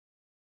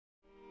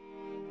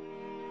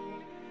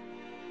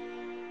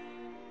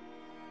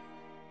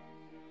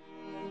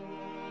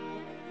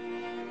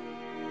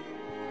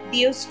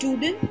Dear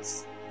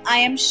students, I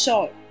am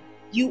sure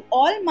you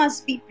all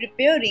must be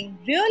preparing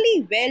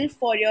really well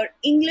for your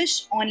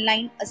English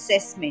online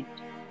assessment.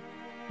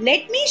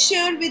 Let me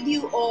share with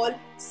you all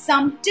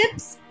some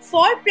tips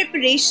for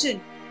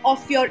preparation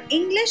of your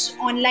English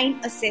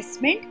online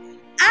assessment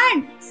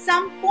and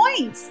some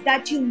points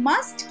that you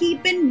must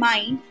keep in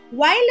mind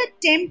while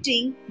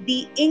attempting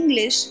the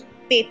English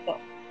paper.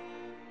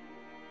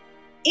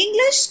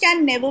 English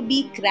can never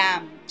be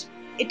crammed.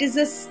 It is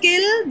a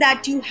skill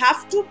that you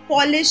have to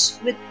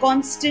polish with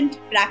constant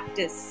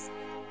practice.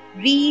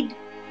 Read,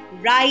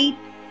 write,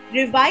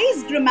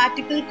 revise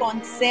grammatical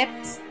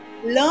concepts,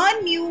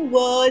 learn new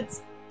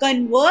words,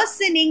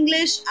 converse in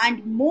English,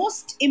 and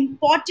most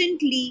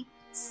importantly,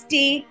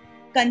 stay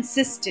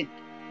consistent.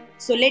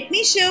 So let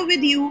me share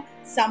with you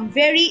some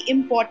very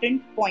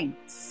important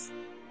points.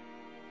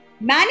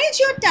 Manage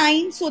your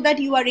time so that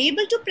you are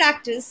able to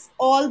practice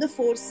all the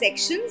 4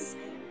 sections: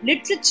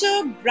 literature,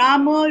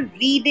 grammar,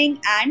 reading,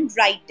 and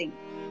writing.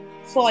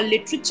 For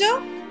literature,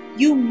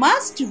 you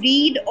must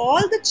read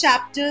all the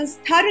chapters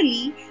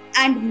thoroughly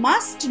and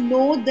must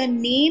know the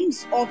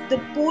names of the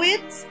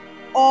poets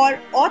or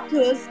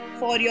authors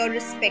for your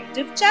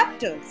respective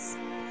chapters.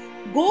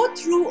 Go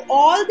through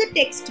all the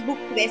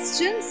textbook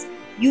questions.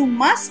 You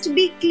must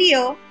be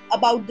clear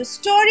about the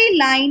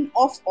storyline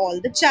of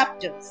all the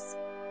chapters.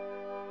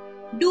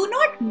 Do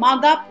not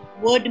mug up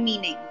word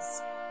meanings.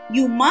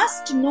 You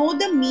must know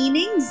the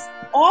meanings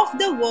of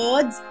the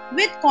words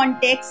with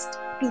context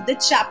to the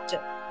chapter,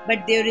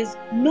 but there is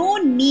no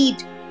need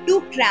to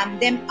cram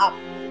them up.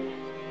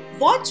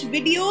 Watch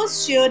videos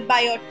shared by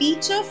your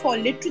teacher for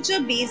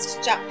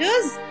literature-based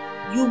chapters.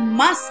 You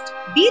must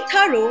be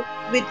thorough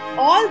with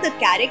all the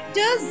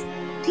characters,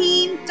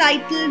 theme,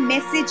 title,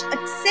 message,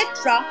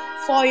 etc.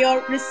 for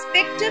your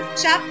respective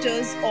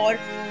chapters or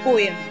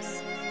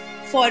poems.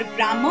 For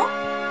grammar,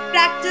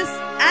 practice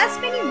as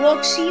many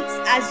worksheets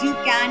as you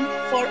can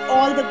for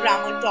all the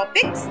grammar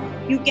topics.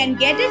 You can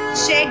get it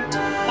checked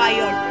by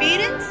your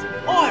parents,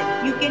 or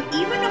you can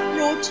even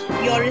approach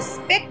your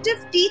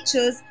respective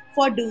teachers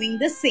for doing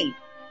the same.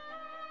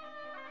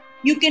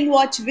 You can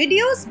watch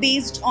videos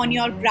based on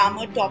your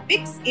grammar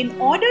topics in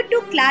order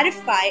to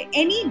clarify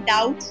any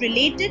doubt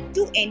related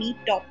to any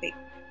topic.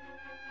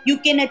 You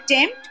can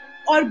attempt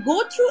or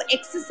go through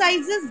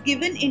exercises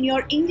given in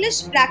your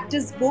English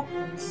practice book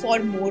for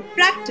more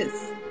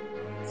practice.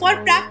 For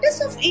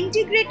practice of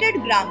integrated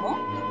grammar,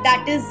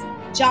 that is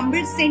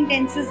jumbled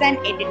sentences and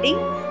editing,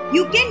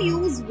 you can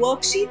use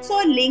worksheets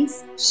or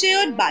links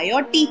shared by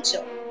your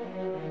teacher.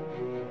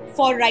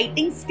 For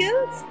writing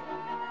skills,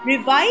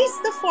 revise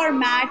the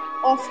format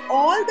of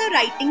all the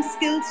writing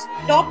skills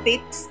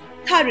topics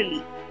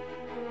thoroughly.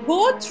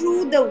 Go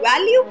through the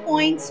value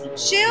points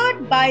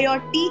shared by your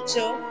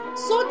teacher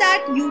so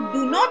that you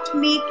do not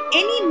make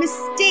any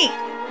mistake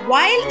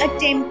while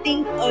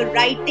attempting a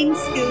writing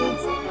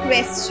skills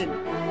question.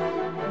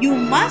 You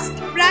must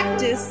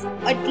practice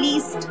at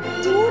least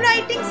 2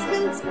 writing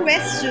skills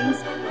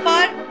questions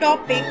per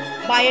topic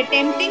by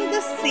attempting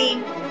the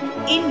same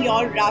in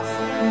your rough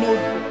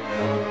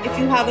notebook. If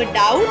you have a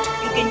doubt,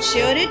 you can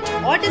share it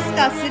or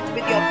discuss it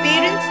with your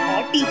parents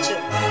or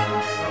teachers.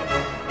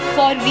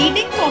 For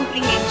reading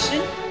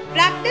comprehension,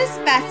 practice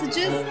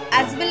passages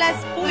as well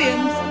as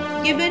poems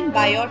given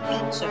by your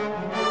teacher.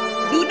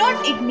 Do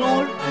not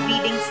ignore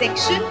reading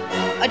section.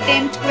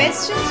 Attempt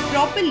questions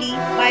properly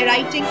by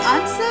writing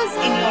answers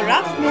in your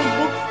rough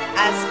notebook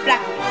as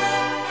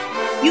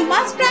practice. You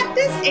must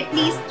practice at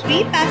least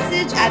 3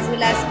 passage as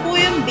well as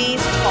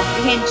poem-based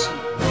comprehension.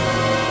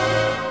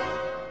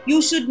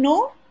 You should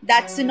know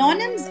that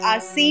synonyms are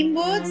same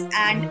words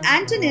and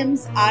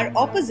antonyms are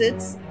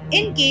opposites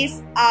in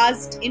case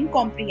asked in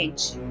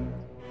comprehension.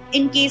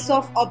 In case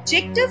of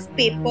objective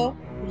paper,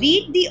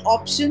 read the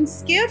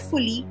options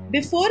carefully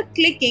before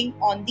clicking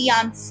on the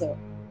answer.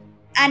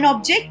 An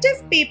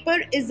objective paper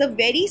is a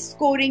very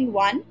scoring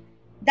one.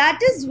 That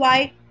is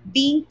why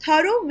being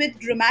thorough with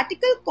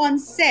grammatical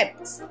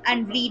concepts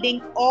and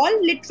reading all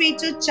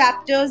literature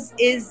chapters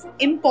is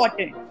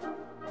important.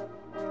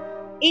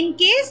 In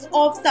case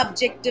of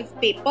subjective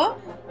paper,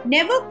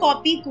 never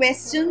copy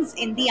questions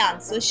in the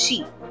answer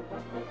sheet.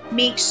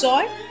 Make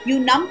sure you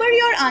number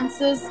your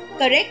answers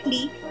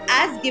correctly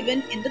as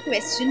given in the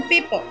question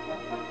paper.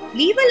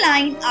 Leave a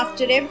line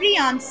after every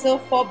answer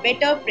for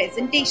better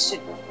presentation.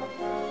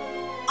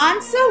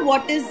 Answer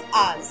what is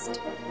asked.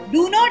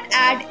 Do not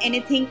add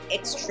anything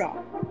extra.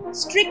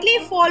 Strictly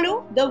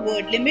follow the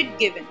word limit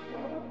given.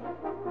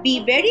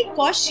 Be very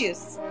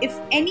cautious if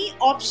any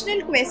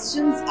optional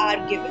questions are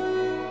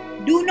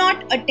given. Do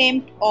not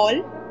attempt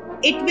all.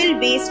 It will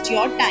waste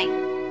your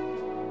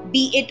time.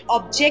 Be it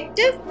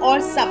objective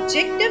or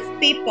subjective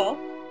paper,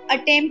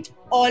 attempt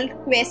all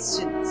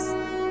questions.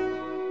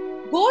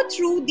 Go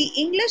through the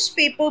English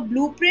paper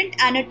blueprint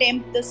and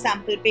attempt the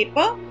sample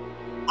paper.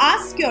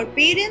 Ask your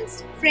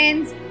parents,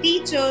 friends,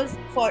 teachers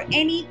for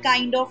any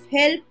kind of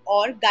help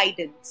or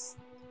guidance.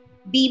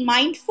 Be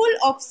mindful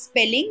of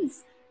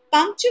spellings,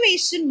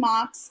 punctuation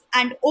marks,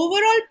 and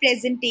overall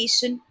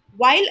presentation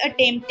while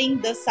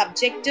attempting the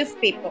subjective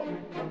paper.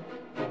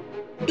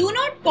 Do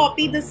not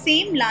copy the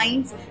same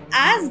lines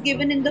as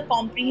given in the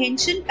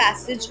comprehension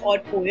passage or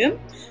poem.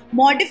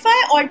 Modify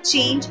or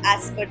change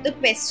as per the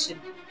question.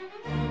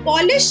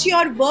 Polish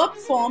your verb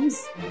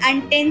forms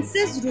and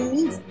tenses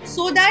rules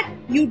so that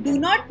you do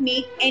not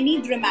make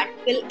any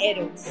grammatical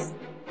errors.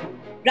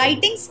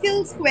 Writing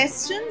skills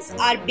questions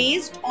are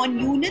based on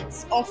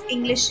units of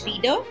English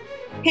reader,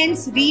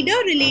 hence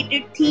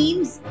reader-related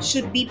themes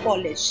should be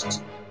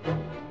polished.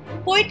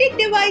 Poetic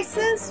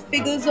devices,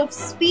 figures of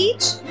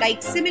speech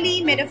like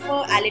simile,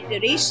 metaphor,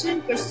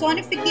 alliteration,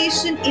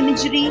 personification,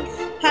 imagery,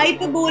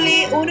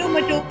 hyperbole,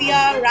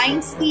 onomatopoeia,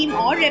 rhyme scheme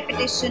or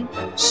repetition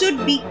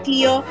should be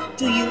clear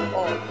to you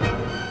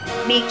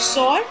all. Make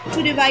sure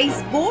to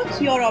revise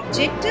both your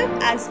objective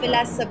as well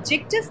as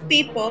subjective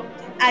paper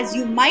as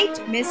you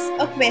might miss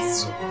a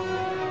question.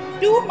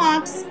 2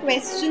 marks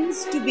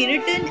questions to be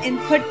written in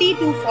 30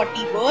 to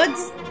 40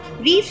 words.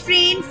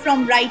 Refrain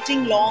from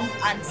writing long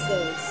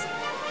answers.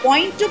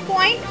 Point to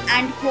point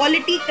and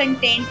quality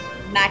content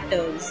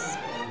matters.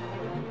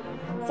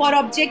 For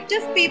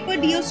objective paper,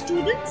 dear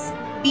students,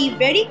 be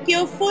very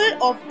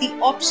careful of the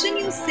option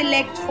you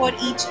select for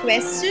each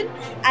question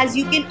as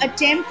you can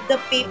attempt the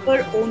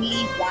paper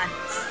only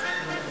once.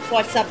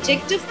 For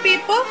subjective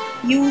paper,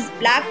 use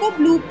black or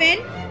blue pen,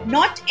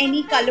 not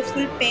any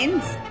colorful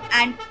pens,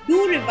 and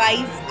do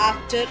revise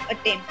after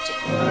attempting.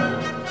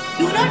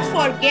 Do not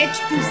forget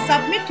to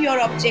submit your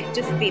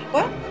objective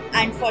paper,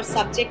 and for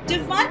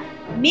subjective one,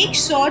 make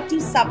sure to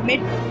submit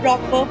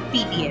proper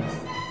PDF.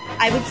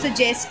 I would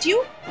suggest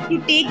you to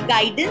take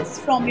guidance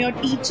from your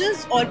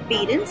teachers or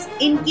parents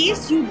in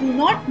case you do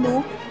not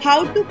know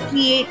how to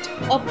create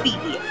a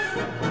PDF.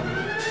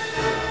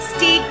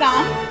 Stay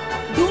calm,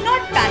 do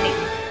not panic,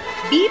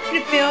 be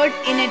prepared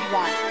in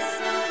advance.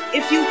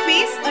 If you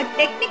face a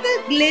technical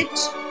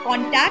glitch,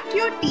 contact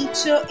your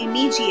teacher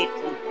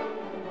immediately.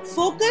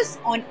 Focus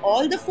on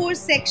all the 4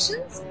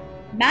 sections.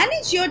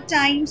 Manage your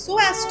time so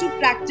as to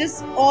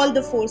practice all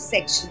the 4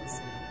 sections.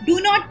 Do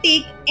not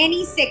take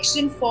any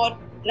section for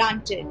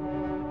granted.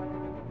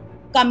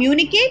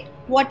 Communicate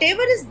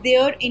whatever is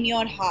there in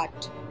your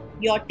heart.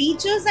 Your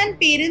teachers and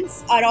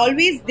parents are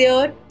always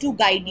there to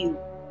guide you.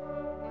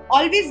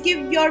 Always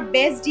give your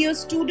best, dear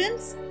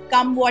students,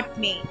 come what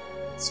may.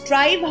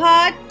 Strive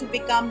hard to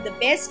become the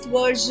best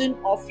version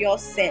of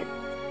yourself.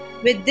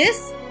 With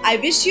this, I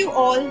wish you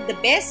all the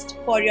best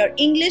for your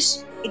English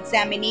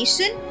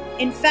examination.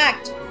 In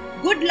fact,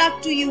 good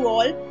luck to you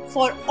all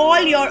for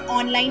all your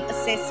online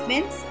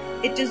assessments.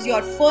 It is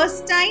your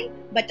first time,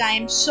 but I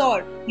am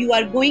sure you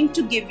are going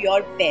to give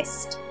your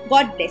best.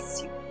 God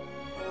bless you.